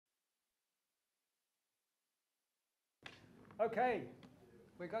Okay,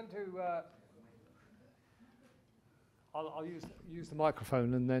 we're going to. I'll use the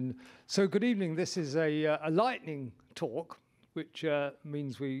microphone and then. So good evening. This is a lightning talk, which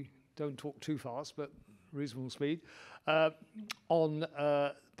means we don't talk too fast, but reasonable speed, on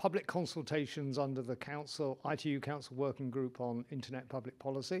public consultations under the Council, ITU Council Working Group on Internet Public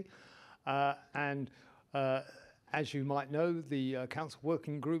Policy. As you might know, the council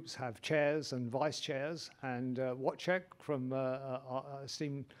working groups have chairs and vice chairs, and Wojciech, from our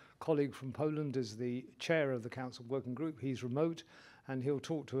esteemed colleague from Poland, is the chair of the council working group. He's remote, and he'll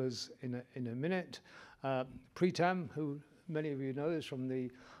talk to us in a minute. Pritam, who many of you know, is from the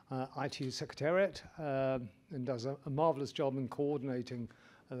ITU Secretariat and does a marvellous job in coordinating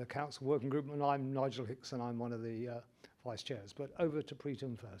the council working group. And I'm Nigel Hicks, and I'm one of the vice chairs. But over to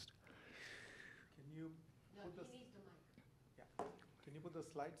Pritam first. Can you put the mic? Yeah. Can you put the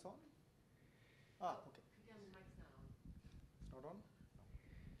slides on? Ah, okay. The mic's not on.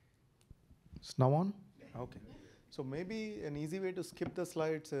 It's not on? It's now on? Okay. So maybe an easy way to skip the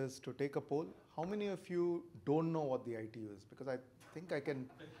slides is to take a poll. How many of you don't know what the ITU is? Because I think I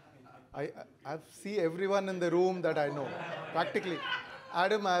see everyone in the room that I know, practically.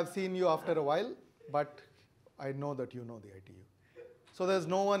 Adam, I have seen you after a while, but I know that you know the ITU. So there's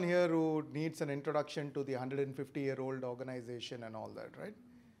no one here who needs an introduction to the 150-year-old organization and all that, right?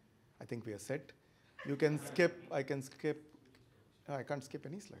 I think we are set. You can skip, I can skip, I can't skip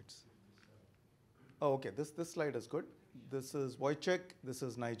any slides. Oh, okay, this slide is good. This is Wojciech, this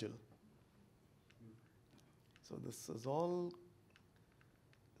is Nigel. So this is all,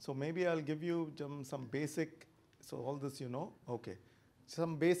 so maybe I'll give you some basic, so all this you know, okay.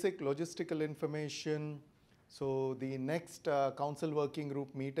 Some basic logistical information. So the next council working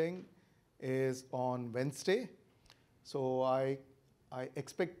group meeting is on Wednesday. So I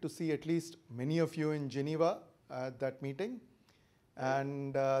expect to see at least many of you in Geneva at that meeting.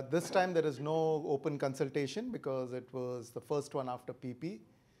 And this time there is no open consultation because it was the first one after PP.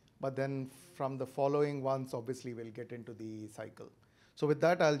 But then from the following ones, obviously we'll get into the cycle. So with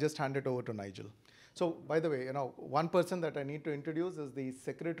that, I'll just hand it over to Nigel. So by the way, one person that I need to introduce is the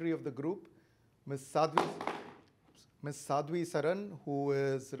secretary of the group, Ms. Sadhvi Saran, who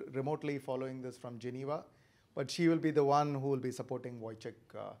is remotely following this from Geneva, but she will be the one who will be supporting Wojciech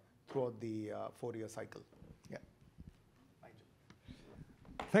throughout the 4-year cycle. Yeah.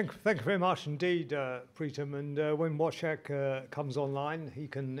 Thank you very much indeed, Pritam. And when Wojciech comes online, he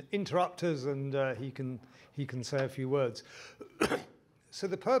can interrupt us and he can say a few words. So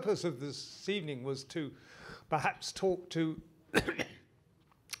the purpose of this evening was to perhaps talk to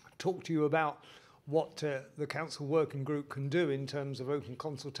you about what the council working group can do in terms of open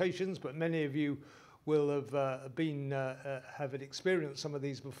consultations, but many of you will have have experienced some of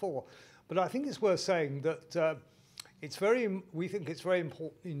these before. But I think it's worth saying that we think it's very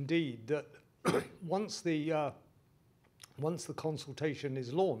important indeed that once the consultation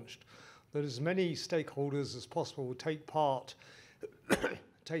is launched, that as many stakeholders as possible will take part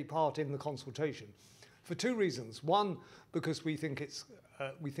in the consultation. For two reasons. One, because we think it's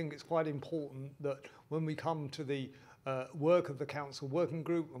quite important that when we come to the work of the council working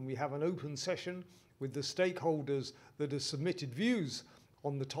group and we have an open session with the stakeholders that have submitted views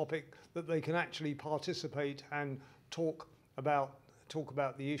on the topic, that they can actually participate and talk about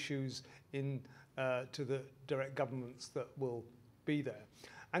the issues to the direct governments that will be there.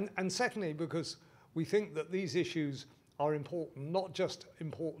 And secondly, because we think that these issues are important, not just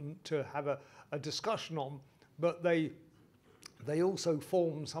important to have a discussion on, but they also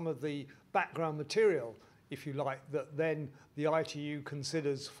form some of the background material, if you like, that then the ITU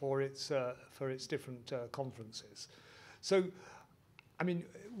considers for its different conferences. So, I mean,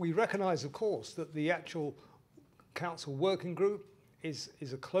 we recognise, of course, that the actual council working group is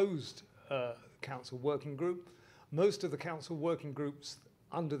a closed council working group. Most of the council working groups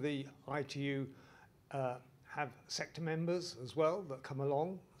under the ITU have sector members as well that come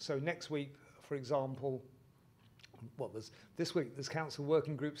along. So next week, for example, this week there's council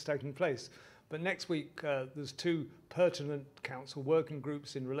working groups taking place, but next week there's 2 pertinent council working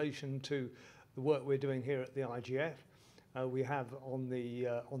groups in relation to the work we're doing here at the IGF. We have on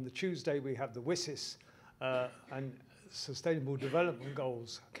the Tuesday we have the WSIS and Sustainable Development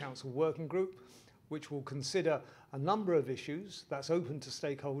Goals Council Working Group, which will consider a number of issues that's open to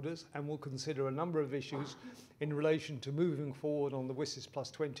stakeholders, and will consider a number of issues in relation to moving forward on the WSIS Plus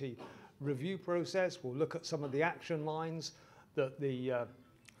 20 review process. We'll look at some of the action lines that the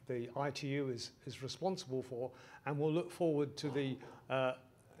ITU is responsible for, and we'll look forward to the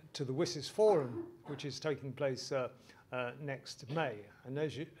WSIS Forum, which is taking place next May. And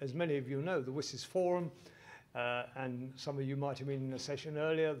as many of you know, the WSIS Forum and some of you might have been in a session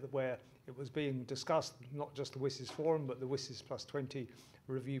earlier where it was being discussed, not just the WSIS Forum, but the WSIS Plus 20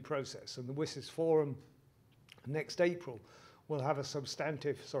 review process. And the WSIS Forum next April will have a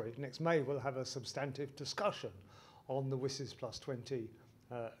substantive, next May will have a substantive discussion on the WSIS Plus 20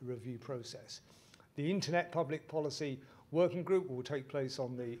 review process. The Internet Public Policy Working Group will take place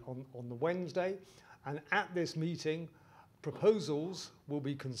on the Wednesday, and at this meeting, proposals will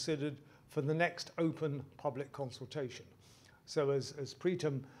be considered for the next open public consultation. So as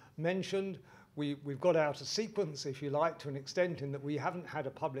Preetam mentioned, we've got out a sequence, if you like, to an extent in that we haven't had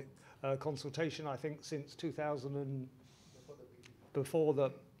a public consultation, I think, since 2000 and before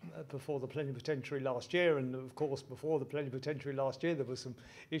the plenipotentiary last year, and of course before the plenipotentiary last year there were some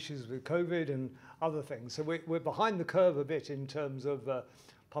issues with COVID and other things. So we're behind the curve a bit in terms of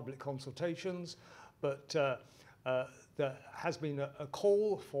public consultations, but there has been a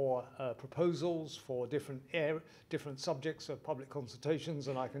call for proposals for different subjects of public consultations,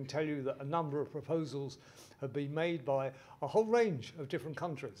 and I can tell you that a number of proposals have been made by a whole range of different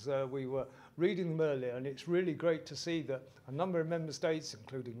countries. We were reading them earlier, and it's really great to see that a number of member states,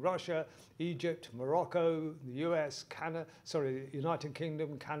 including Russia, Egypt, Morocco, the US, United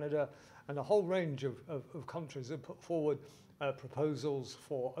Kingdom, Canada, and a whole range of countries have put forward proposals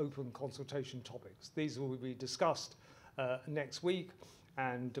for open consultation topics. These will be discussed next week,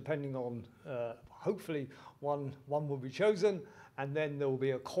 and depending on, hopefully one will be chosen, and then there will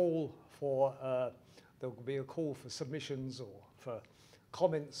be a call for submissions or for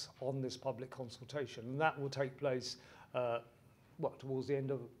comments on this public consultation, and that will take place towards the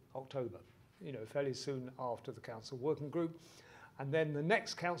end of October, fairly soon after the Council Working Group. And then the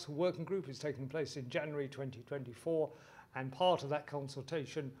next Council Working Group is taking place in January 2024, and part of that Council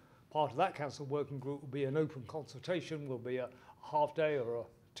Working Group will be an open consultation, will be a half day or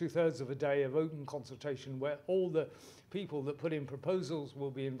two-thirds of a day of open consultation where all the people that put in proposals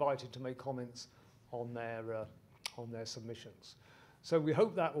will be invited to make comments on their submissions. So we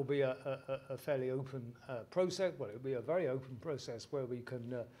hope that will be a fairly open process. Well, it will be a very open process where we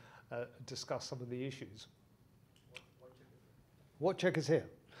can discuss some of the issues. Wojciech is here.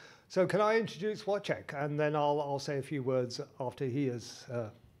 So can I introduce Wojciech, and then I'll say a few words after he has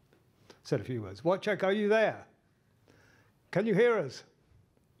said a few words. Wojciech, are you there? Can you hear us?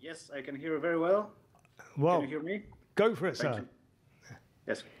 Yes, I can hear you very well. Well, can you hear me? Go for it, sir.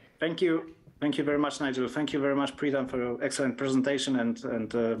 Yes, thank you. Thank you very much, Nigel. Thank you very much, Preetam, for your excellent presentation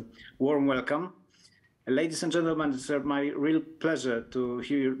and warm welcome. Ladies and gentlemen, it's my real pleasure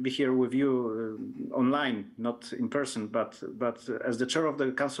to be here with you online, not in person, but as the chair of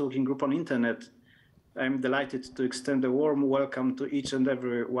the Council Working Group on Internet, I'm delighted to extend a warm welcome to each and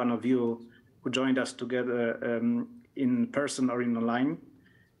every one of you who joined us together in person or in online.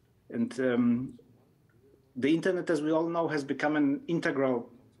 And the Internet, as we all know, has become an integral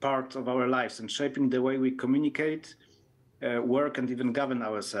part of our lives and shaping the way we communicate, work, and even govern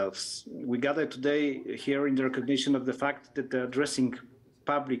ourselves. We gather today here in the recognition of the fact that addressing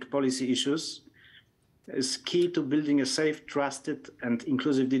public policy issues is key to building a safe, trusted, and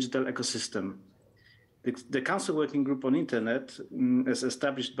inclusive digital ecosystem. The Council Working Group on Internet, as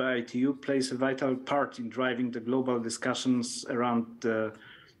established by ITU, plays a vital part in driving the global discussions around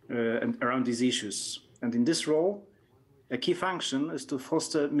these issues. And in this role, a key function is to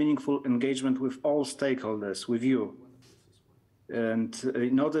foster meaningful engagement with all stakeholders, with you, and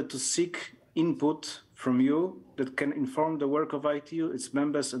in order to seek input from you that can inform the work of ITU, its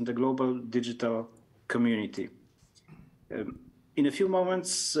members, and the global digital community. In a few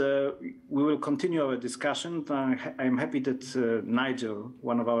moments, we will continue our discussion. I'm happy that Nigel,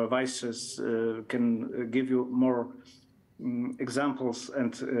 one of our vice chairs, can give you more examples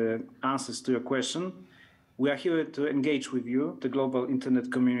and answers to your question. We are here to engage with you, the global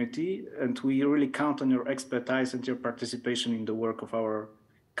Internet community, and we really count on your expertise and your participation in the work of our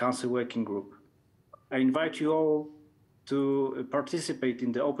Council Working Group. I invite you all to participate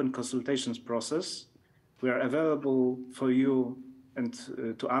in the open consultations process. We are available for you and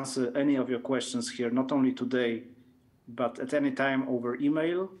to answer any of your questions here, not only today, but at any time over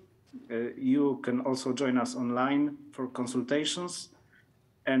email. You can also join us online for consultations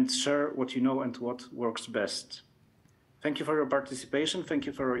and share what you know and what works best. Thank you for your participation. Thank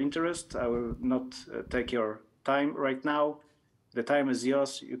you for your interest. I will not take your time right now. The time is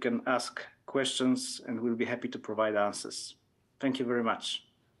yours. You can ask questions and we'll be happy to provide answers. Thank you very much.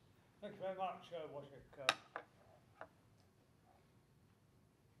 Thank you very much, Wojciech.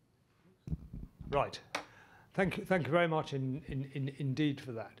 Right. Thank you very much indeed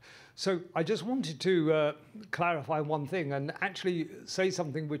for that. So I just wanted to clarify one thing and actually say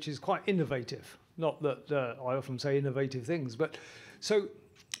something which is quite innovative Not that I often say innovative things, but so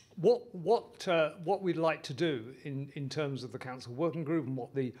what we'd like to do in terms of the Council Working Group and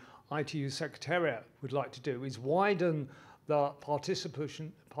what the ITU Secretariat would like to do is widen the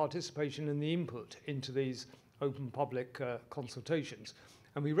participation and the input into these open public consultations.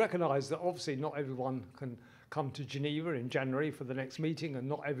 And we recognise that obviously not everyone can come to Geneva in January for the next meeting, and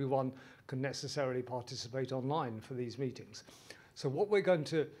not everyone can necessarily participate online for these meetings. So what we're going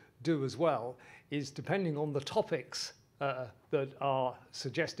to do as well is, depending on the topics that are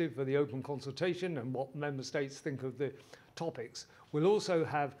suggested for the open consultation and what member states think of the topics, we'll also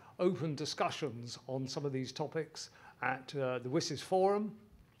have open discussions on some of these topics at the WSIS Forum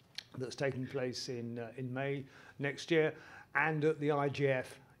that's taking place in May next year, and at the IGF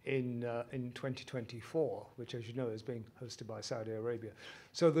in 2024, which, as you know, is being hosted by Saudi Arabia.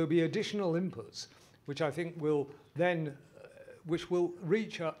 So there'll be additional inputs, which I think will then which will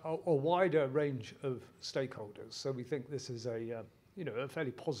reach a wider range of stakeholders. So we think this is a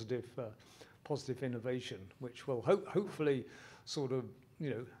fairly positive innovation, which will hopefully sort of,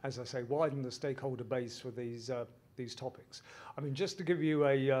 as I say, widen the stakeholder base for these topics. I mean, just to give you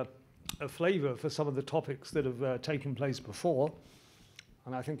a flavour for some of the topics that have taken place before,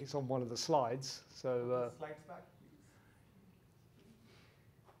 and I think it's on one of the slides. So slides back, please.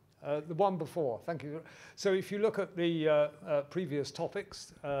 the one before, thank you. So if you look at the previous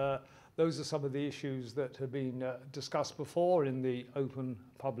topics, those are some of the issues that have been discussed before in the open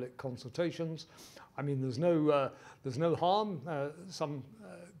public consultations. I mean, there's no harm. Some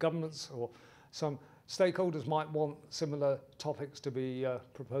governments or some stakeholders might want similar topics to be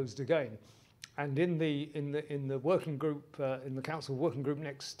proposed again. And in the working group, in the Council Working Group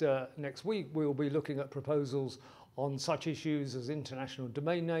next week, we'll be looking at proposals on such issues as international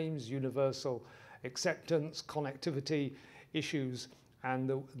domain names, universal acceptance, connectivity issues, and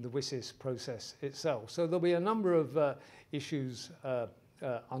the WSIS process itself. So there'll be a number of issues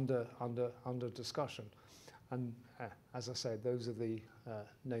under discussion, and as I said, those are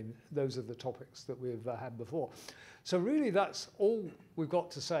the topics that we've had before. So really, that's all we've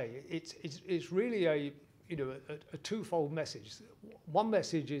got to say. It's really a twofold message. One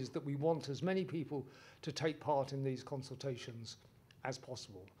message is that we want as many people to take part in these consultations as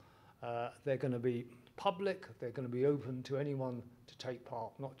possible. They're going to be public, they're going to be open to anyone to take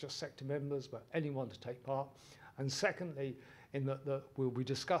part, not just sector members, but anyone to take part. And secondly, in that we'll be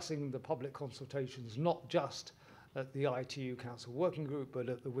discussing the public consultations not just at the ITU Council Working Group, but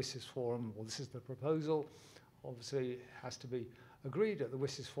at the WSIS Forum. Well, this is the proposal. Obviously, it has to be agreed at the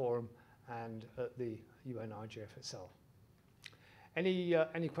WSIS Forum and at the UN IGF itself.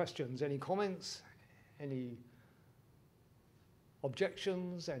 Any questions, any comments, any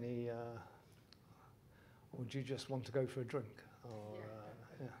objections, any, or do you just want to go for a drink? Or,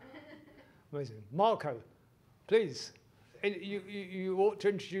 yeah. Amazing. Marco, please, you ought to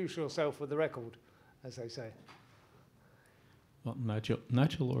introduce yourself for the record, as they say. Well,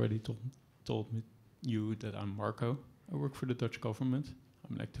 Nigel already told you that I'm Marco. I work for the Dutch government.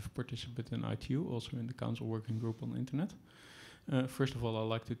 I'm an active participant in ITU, also in the Council Working Group on the Internet. First of all, I'd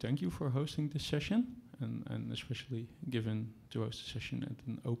like to thank you for hosting this session, and especially given to host a session at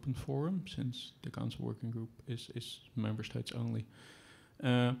an open forum, since the Council Working Group is member states only.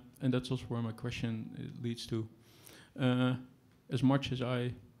 And that's also where my question leads to. As much as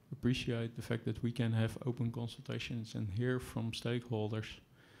I appreciate the fact that we can have open consultations and hear from stakeholders,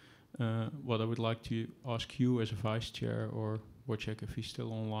 what I would like to ask you as a vice chair, or Wojciech if he's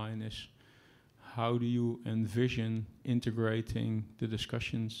still online, is how do you envision integrating the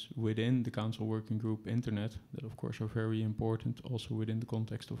discussions within the Council Working Group Internet, that of course are very important also within the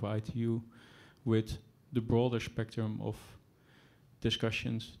context of ITU, with the broader spectrum of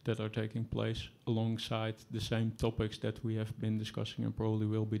discussions that are taking place alongside the same topics that we have been discussing and probably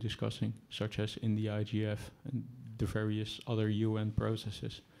will be discussing, such as in the IGF and the various other UN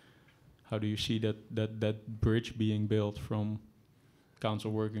processes. How do you see that bridge being built from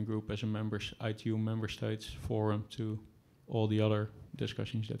Council Working Group as a ITU member states forum to all the other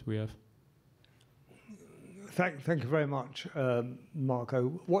discussions that we have? Thank you very much,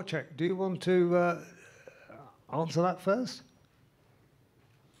 Marco. Wojciech, do you want to answer that first?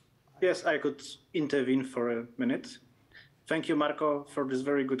 Yes, I could intervene for a minute. Thank you, Marco, for this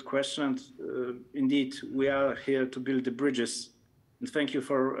very good question. And, indeed, we are here to build the bridges. And thank you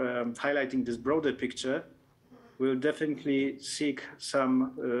for highlighting this broader picture. We'll definitely seek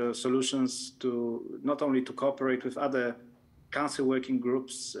some solutions to not only to cooperate with other council working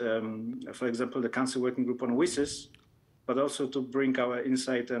groups, for example, the Council Working Group on WSIS, but also to bring our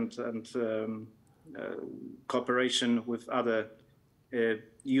insight and cooperation with other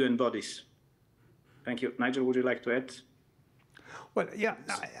UN bodies. Thank you. Nigel, would you like to add? Well, yeah,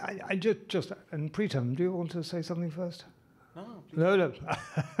 I just and Pritam, do you want to say something first? No, No.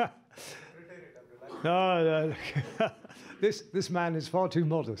 No. This man is far too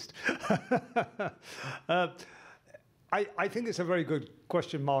modest. I think it's a very good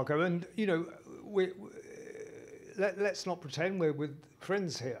question, Marco. And you know, let's not pretend we're with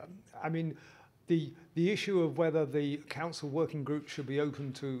friends here. I mean, the issue of whether the council working group should be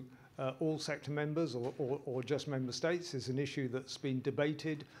open to all sector members or just member states is an issue that's been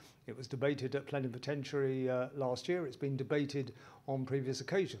debated. It was debated at plenipotentiary last year. It's been debated on previous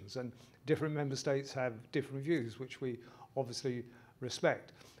occasions, and different member states have different views, which we obviously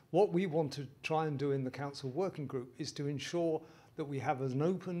respect. What we want to try and do in the council working group is to ensure that we have an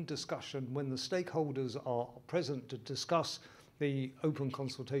open discussion when the stakeholders are present to discuss the open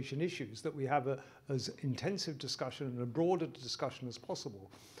consultation issues, that we have as intensive discussion and a broader discussion as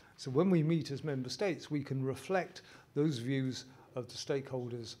possible. So when we meet as member states, we can reflect those views of the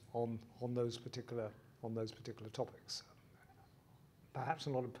stakeholders on those particular topics. Perhaps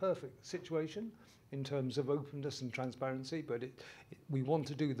not a perfect situation in terms of openness and transparency, but we want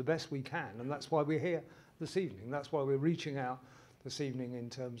to do the best we can, and that's why we're here this evening. That's why we're reaching out this evening in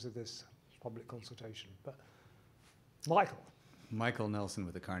terms of this public consultation. But Michael Nelson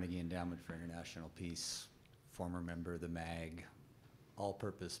with the Carnegie Endowment for International Peace, former member of the MAG,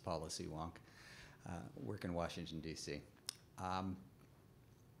 all-purpose policy wonk, work in Washington, D.C. I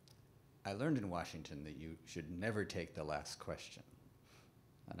learned in Washington that you should never take the last question.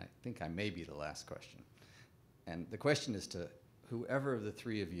 And I think I may be the last question. And the question is to whoever of the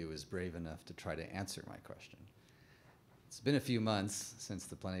three of you is brave enough to try to answer my question. It's been a few months since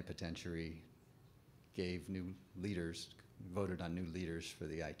the plenipotentiary gave new leaders, voted on new leaders for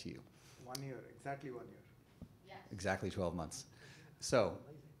the ITU. 1 year, exactly 1 year. Yes. Exactly 12 months. So,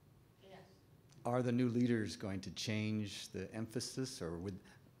 Yes. are the new leaders going to change the emphasis, or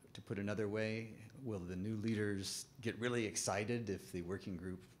to put another way, will the new leaders get really excited if the working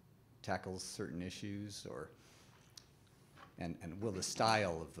group tackles certain issues, and will the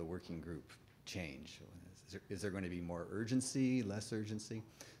style of the working group change? Is there going to be more urgency, less urgency?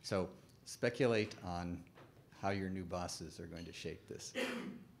 So speculate on how your new bosses are going to shape this.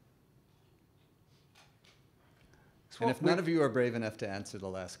 And if none of you are brave enough to answer the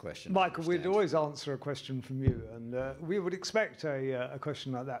last question, Michael, we'd always answer a question from you, and we would expect a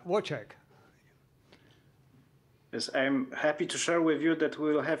question like that. Wojciech. Yes, I'm happy to share with you that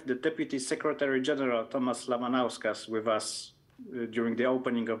we will have the Deputy Secretary General, Tomasz Lamanauskas, with us during the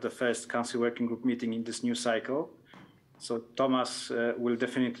opening of the first Council Working Group meeting in this new cycle. So Tomasz will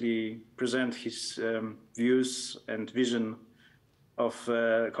definitely present his views and vision of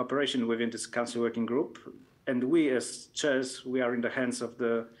cooperation within this Council Working Group. And we as chairs, we are in the hands of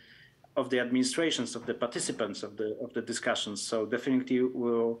the administrations, of the participants of the discussions. So definitely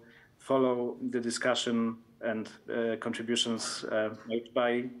we'll follow the discussion and contributions made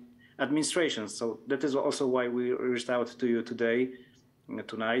by administrations. So that is also why we reached out to you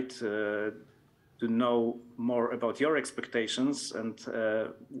tonight, to know more about your expectations and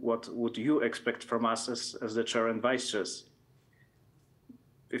what would you expect from us as the chair and vice chairs.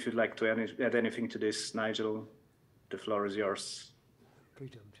 If you'd like to add anything to this, Nigel, the floor is yours.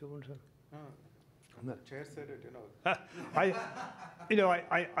 Peter, do you want to? The chair said it, you know.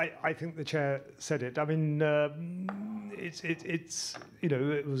 I think the chair said it. I mean, it's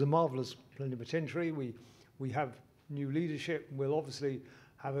it was a marvellous plenipotentiary. We have new leadership. We'll obviously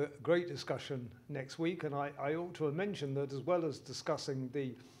have a great discussion next week. And I ought to have mentioned that as well as discussing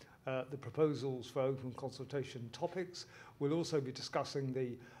the proposals for open consultation topics, we'll also be discussing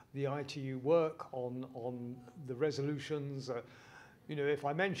the ITU work on the resolutions. If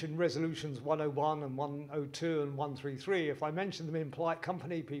I mention resolutions 101 and 102 and 133, if I mention them in polite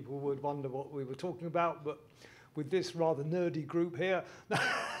company, people would wonder what we were talking about. But with this rather nerdy group here,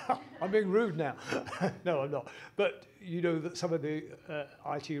 I'm being rude now. No, I'm not. But you know that some of the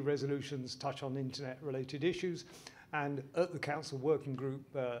ITU resolutions touch on internet-related issues. And at the Council Working Group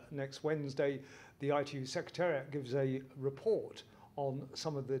next Wednesday, the ITU Secretariat gives a report on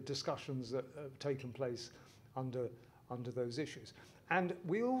some of the discussions that have taken place under those issues. And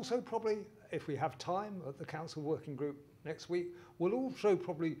we also probably, if we have time at the Council Working Group next week, we'll also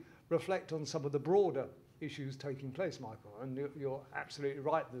probably reflect on some of the broader issues taking place, Michael. And you're absolutely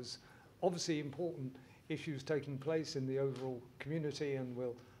right. There's obviously important issues taking place in the overall community, and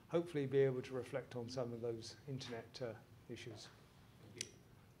we'll hopefully be able to reflect on some of those internet issues.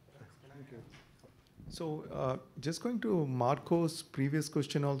 Thank you. So just going to Marco's previous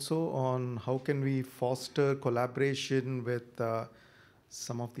question also on how can we foster collaboration with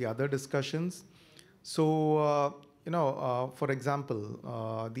some of the other discussions. So, for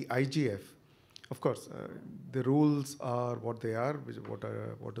example, the IGF, of course, the rules are what they are,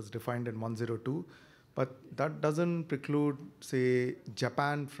 what is defined in 102, but that doesn't preclude, say,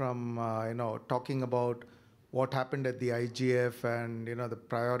 Japan from, talking about what happened at the IGF and, the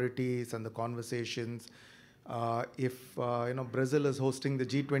priorities and the conversations. If Brazil is hosting the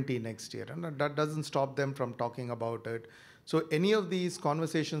G20 next year, and that doesn't stop them from talking about it. So any of these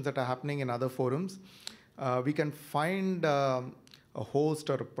conversations that are happening in other forums, we can find a host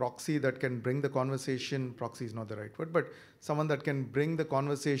or a proxy that can bring the conversation. Proxy is not the right word, but someone that can bring the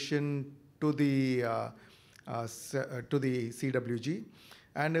conversation to the CWG.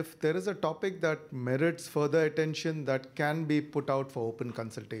 And if there is a topic that merits further attention, that can be put out for open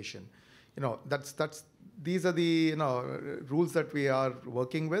consultation. These are the rules that we are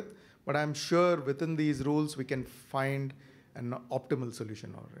working with. But I'm sure within these rules we can find an optimal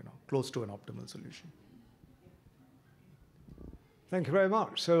solution, or close to an optimal solution. Thank you very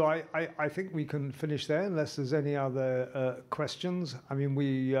much. So I think we can finish there unless there's any other questions. I mean,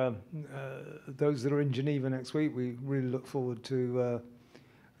 we those that are in Geneva next week, we really look forward to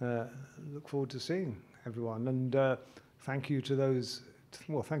seeing everyone. And thank you to those.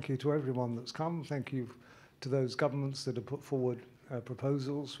 Well, thank you to everyone that's come. Thank you to those governments that have put forward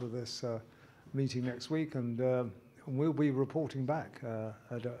proposals for this meeting next week, and we'll be reporting back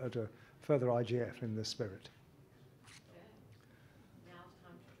at a further IGF in this spirit.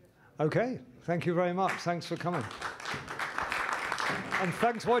 Okay, thank you very much. Thanks for coming. And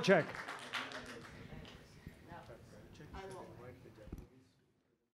thanks, Wojciech.